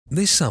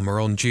This summer,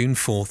 on June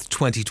 4,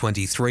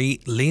 2023,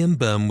 Liam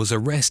Byrne was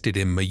arrested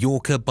in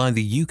Majorca by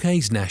the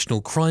UK's National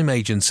Crime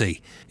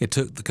Agency. It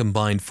took the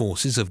combined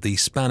forces of the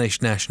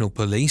Spanish National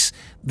Police,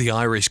 the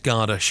Irish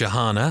Garda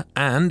Siochana,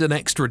 and an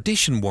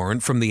extradition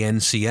warrant from the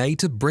NCA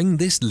to bring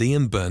this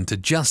Liam Byrne to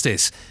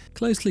justice.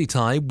 Closely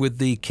tied with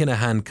the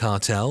Kinahan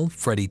Cartel,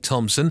 Freddie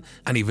Thomson,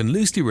 and even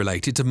loosely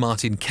related to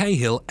Martin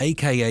Cahill,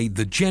 aka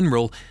the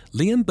General,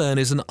 Liam Byrne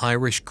is an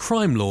Irish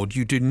crime lord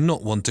you do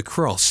not want to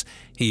cross.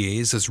 He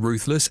is as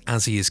ruthless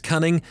as he is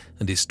cunning,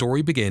 and his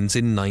story begins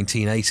in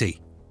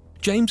 1980.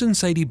 James and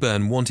Sadie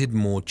Byrne wanted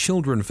more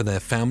children for their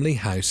family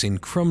house in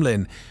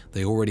Crumlin.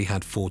 They already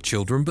had 4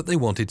 children, but they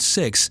wanted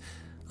 6.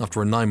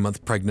 After a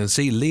 9-month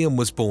pregnancy, Liam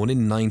was born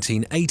in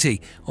 1980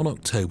 on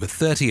October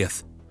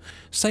 30th.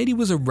 Sadie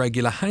was a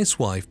regular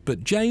housewife,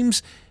 but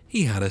James,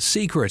 he had a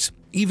secret.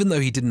 Even though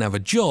he didn't have a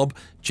job,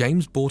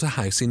 James bought a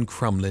house in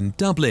Crumlin,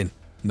 Dublin.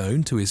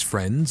 Known to his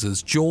friends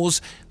as Jaws,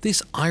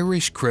 this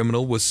Irish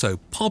criminal was so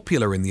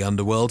popular in the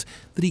underworld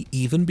that he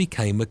even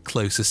became a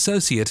close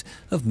associate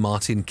of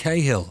Martin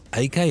Cahill,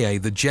 aka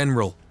the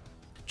General.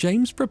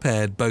 James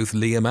prepared both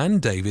Liam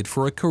and David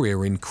for a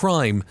career in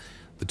crime.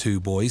 The two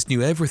boys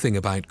knew everything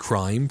about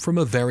crime from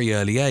a very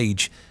early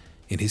age.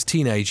 In his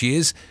teenage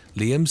years,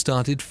 Liam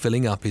started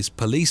filling up his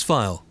police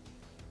file.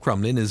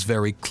 Crumlin is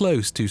very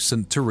close to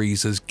St.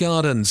 Teresa's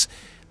Gardens.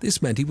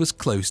 This meant he was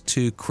close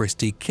to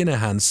Christy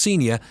Kinahan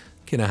Sr.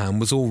 Kinahan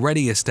was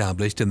already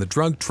established in the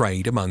drug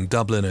trade among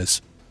Dubliners.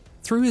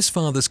 Through his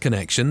father's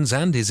connections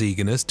and his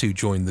eagerness to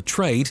join the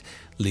trade,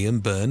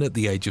 Liam Byrne, at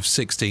the age of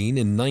 16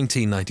 in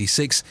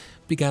 1996,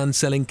 began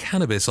selling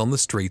cannabis on the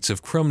streets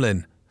of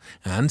Crumlin,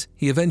 and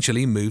he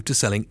eventually moved to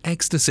selling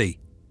ecstasy.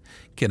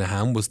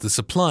 Kinahan was the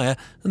supplier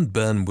and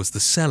Byrne was the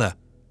seller.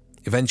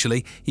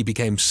 Eventually, he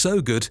became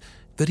so good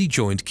that he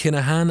joined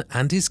Kinahan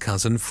and his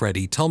cousin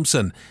Freddie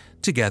Thomson.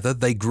 Together,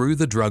 they grew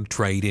the drug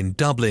trade in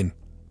Dublin.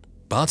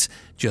 But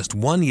just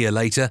 1 year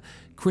later,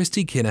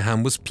 Christy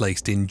Kinahan was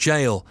placed in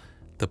jail.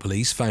 The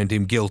police found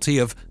him guilty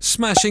of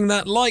smashing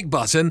that like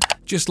button,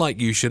 just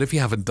like you should if you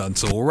haven't done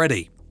so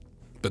already.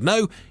 But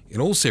no, in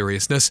all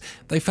seriousness,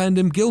 they found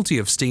him guilty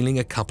of stealing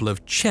a couple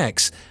of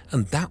checks,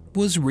 and that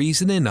was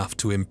reason enough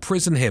to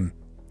imprison him.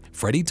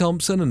 Freddie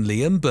Thomson and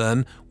Liam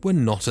Byrne were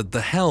not at the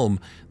helm.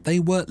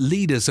 They were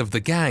leaders of the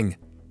gang.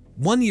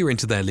 1 year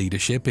into their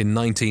leadership, in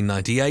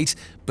 1998,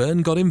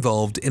 Byrne got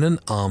involved in an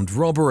armed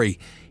robbery.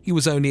 He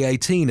was only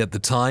 18 at the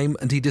time,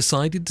 and he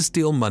decided to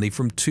steal money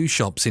from 2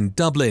 shops in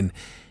Dublin.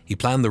 He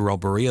planned the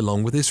robbery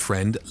along with his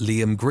friend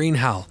Liam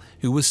Greenhall,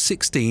 who was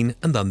 16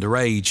 and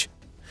underage.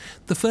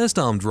 The first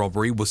armed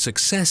robbery was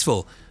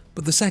successful,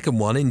 but the second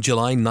one in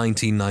July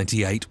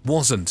 1998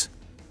 wasn't.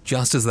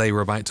 Just as they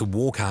were about to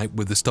walk out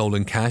with the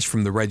stolen cash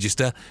from the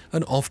register,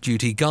 an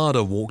off-duty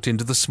Garda walked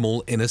into the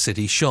small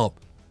inner-city shop.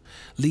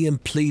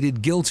 Liam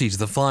pleaded guilty to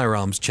the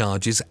firearms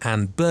charges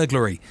and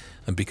burglary,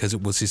 and because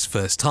it was his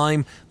first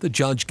time, the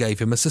judge gave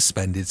him a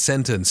suspended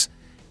sentence.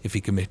 If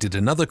he committed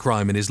another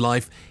crime in his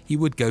life, he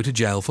would go to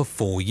jail for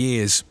 4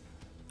 years.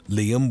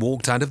 Liam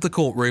walked out of the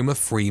courtroom a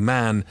free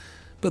man,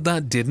 but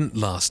that didn't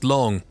last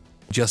long.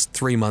 Just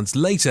 3 months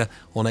later,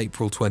 on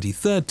April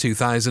 23,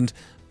 2000,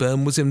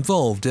 Byrne was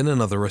involved in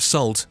another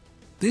assault.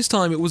 This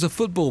time it was a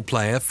football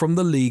player from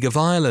the League of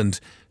Ireland.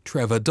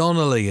 Trevor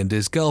Donnelly and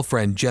his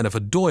girlfriend Jennifer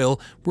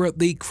Doyle were at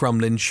the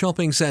Crumlin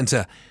shopping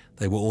centre.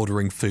 They were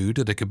ordering food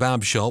at a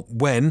kebab shop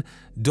when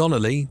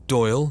Donnelly,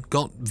 Doyle,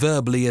 got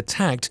verbally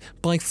attacked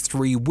by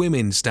 3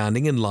 women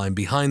standing in line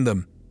behind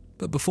them.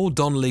 But before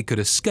Donnelly could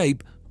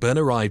escape, Byrne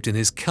arrived in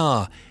his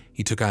car.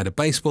 He took out a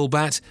baseball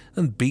bat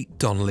and beat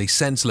Donnelly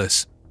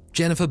senseless.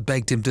 Jennifer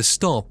begged him to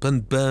stop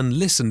and Byrne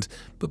listened,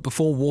 but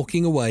before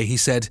walking away he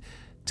said,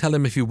 "Tell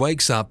him if he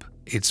wakes up,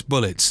 it's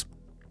bullets."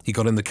 He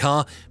got in the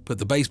car, put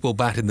the baseball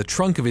bat in the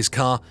trunk of his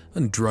car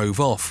and drove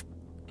off.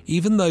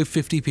 Even though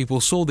 50 people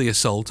saw the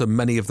assault and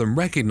many of them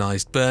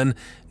recognized Byrne,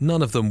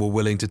 none of them were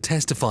willing to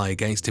testify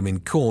against him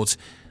in court.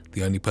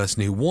 The only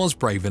person who was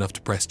brave enough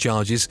to press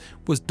charges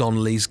was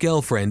Donnelly's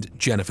girlfriend,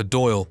 Jennifer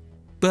Doyle.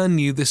 Byrne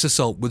knew this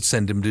assault would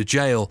send him to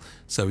jail,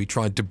 so he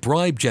tried to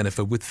bribe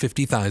Jennifer with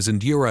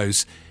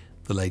 €50,000.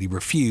 The lady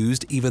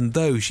refused, even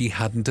though she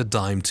hadn't a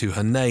dime to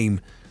her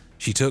name.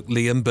 She took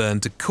Liam Byrne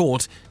to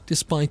court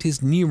despite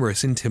his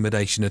numerous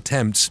intimidation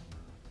attempts.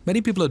 Many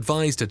people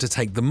advised her to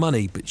take the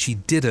money, but she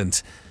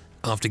didn't.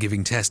 After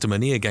giving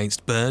testimony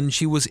against Byrne,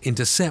 she was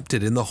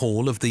intercepted in the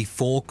hall of the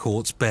Four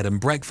Courts bed and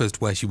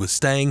breakfast where she was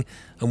staying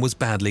and was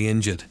badly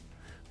injured.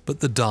 But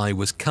the die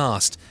was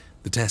cast.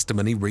 The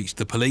testimony reached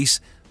the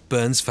police.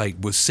 Byrne's fate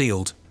was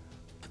sealed.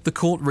 The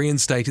court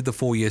reinstated the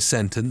 4-year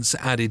sentence,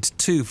 added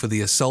 2 for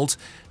the assault,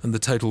 and the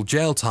total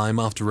jail time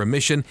after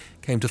remission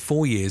came to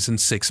 4 years and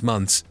 6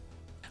 months.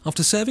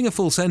 After serving a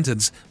full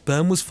sentence,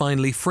 Byrne was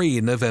finally free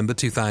in November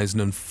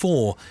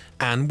 2004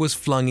 and was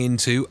flung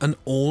into an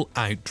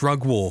all-out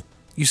drug war.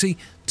 You see,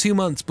 2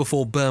 months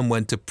before Byrne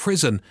went to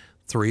prison,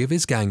 3 of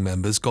his gang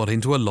members got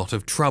into a lot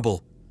of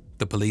trouble.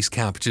 The police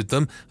captured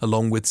them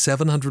along with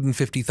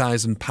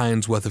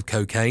 £750,000 worth of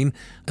cocaine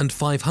and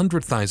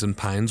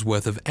 £500,000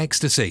 worth of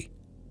ecstasy.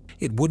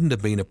 It wouldn't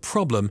have been a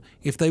problem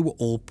if they were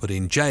all put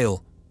in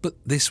jail, but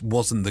this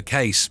wasn't the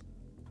case.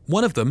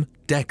 One of them,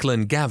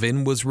 Declan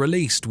Gavin, was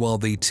released while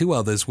the two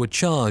others were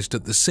charged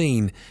at the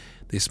scene.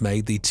 This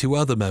made the two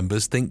other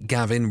members think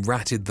Gavin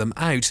ratted them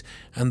out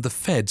and the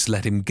feds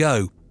let him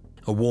go.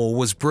 A war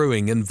was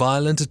brewing and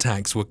violent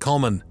attacks were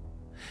common.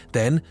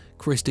 Then,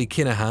 Christy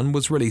Kinahan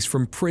was released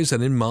from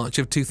prison in March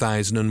of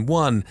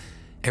 2001.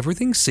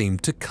 Everything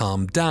seemed to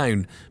calm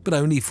down, but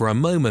only for a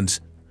moment.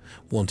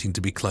 Wanting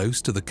to be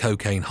close to the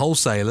cocaine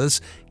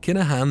wholesalers,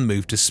 Kinahan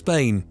moved to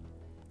Spain.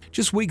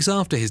 Just weeks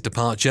after his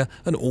departure,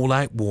 an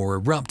all-out war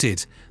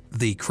erupted.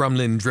 The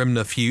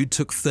Kremlin-Drimna feud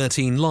took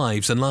 13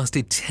 lives and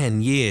lasted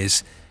 10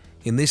 years.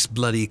 In this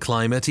bloody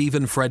climate,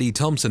 even Freddie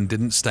Thomson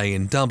didn't stay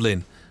in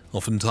Dublin.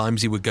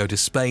 Oftentimes he would go to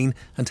Spain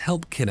and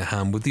help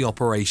Kinahan with the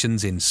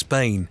operations in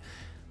Spain.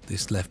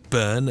 This left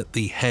Byrne at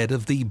the head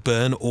of the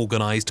Byrne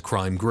organised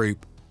crime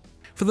group.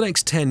 For the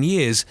next 10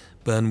 years,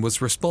 Byrne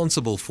was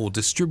responsible for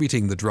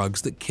distributing the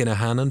drugs that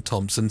Kinahan and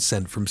Thomson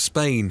sent from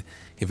Spain.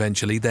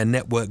 Eventually, their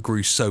network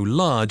grew so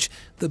large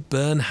that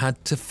Byrne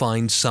had to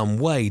find some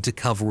way to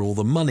cover all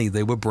the money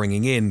they were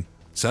bringing in.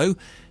 So,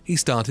 he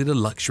started a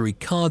luxury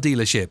car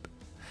dealership.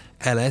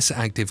 LS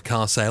Active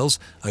Car Sales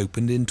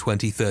opened in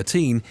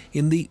 2013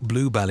 in the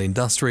Bluebell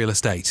Industrial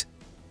Estate.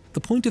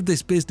 The point of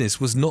this business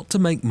was not to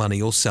make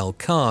money or sell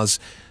cars.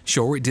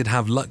 Sure, it did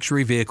have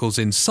luxury vehicles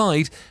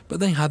inside, but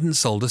they hadn't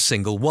sold a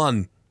single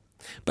one.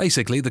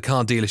 Basically, the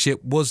car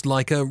dealership was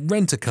like a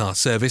rent-a-car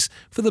service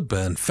for the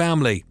Byrne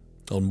family.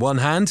 On one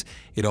hand,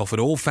 it offered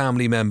all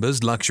family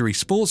members luxury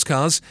sports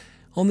cars.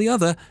 On the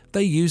other,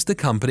 they used the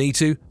company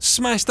to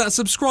smash that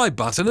subscribe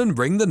button and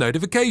ring the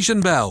notification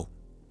bell.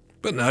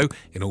 But no,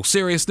 in all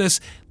seriousness,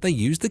 they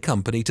used the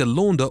company to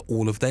launder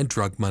all of their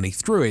drug money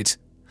through it.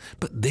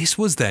 But this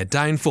was their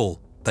downfall.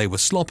 They were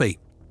sloppy.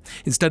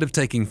 Instead of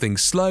taking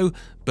things slow,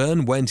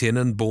 Byrne went in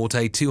and bought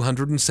a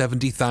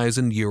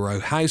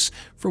 €270,000 house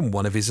from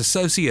one of his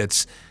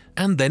associates,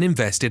 and then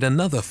invested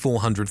another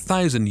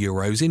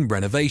 €400,000 in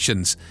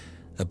renovations.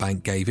 A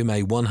bank gave him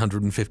a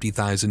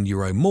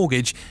 €150,000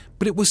 mortgage,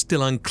 but it was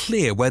still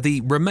unclear where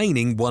the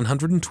remaining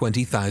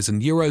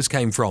 €120,000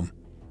 came from.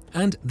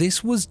 And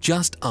this was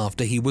just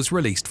after he was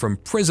released from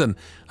prison,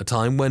 a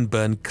time when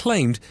Byrne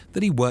claimed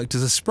that he worked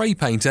as a spray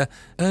painter,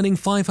 earning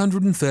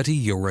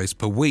 €530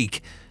 per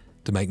week.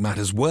 To make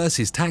matters worse,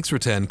 his tax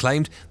return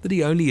claimed that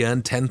he only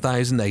earned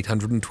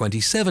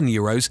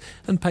 €10,827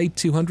 and paid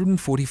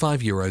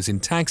 €245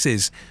 in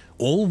taxes,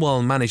 all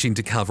while managing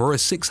to cover a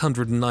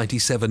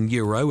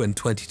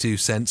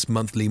 €697.22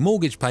 monthly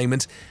mortgage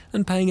payment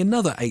and paying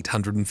another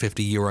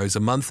 €850 a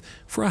month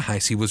for a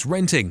house he was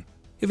renting.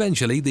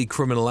 Eventually, the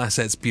Criminal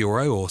Assets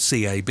Bureau, or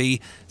CAB,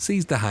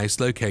 seized the house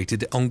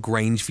located on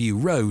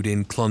Grangeview Road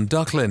in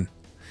Clondalkin.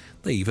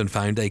 They even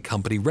found a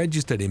company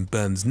registered in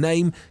Byrne's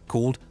name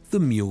called the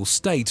Mule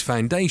State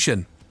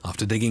Foundation.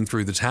 After digging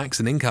through the tax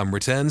and income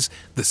returns,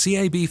 the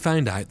CAB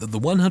found out that the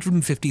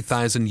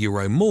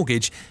 €150,000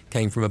 mortgage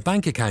came from a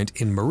bank account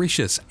in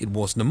Mauritius. It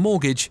wasn't a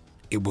mortgage,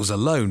 it was a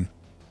loan.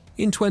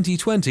 In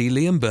 2020,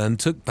 Liam Byrne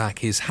took back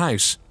his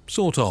house,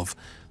 sort of.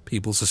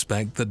 People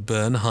suspect that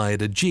Byrne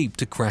hired a jeep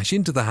to crash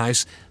into the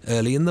house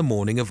early in the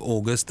morning of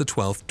August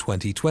 12,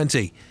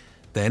 2020.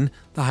 Then,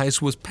 the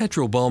house was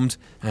petrol-bombed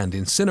and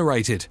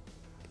incinerated.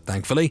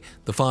 Thankfully,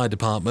 the fire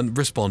department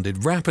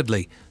responded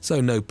rapidly,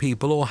 so no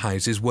people or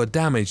houses were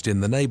damaged in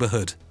the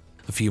neighbourhood.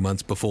 A few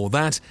months before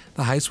that,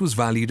 the house was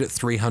valued at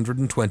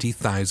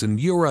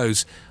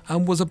 €320,000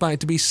 and was about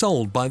to be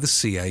sold by the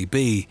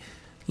CAB.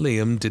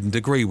 Liam didn't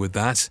agree with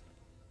that.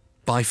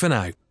 Bye for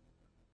now.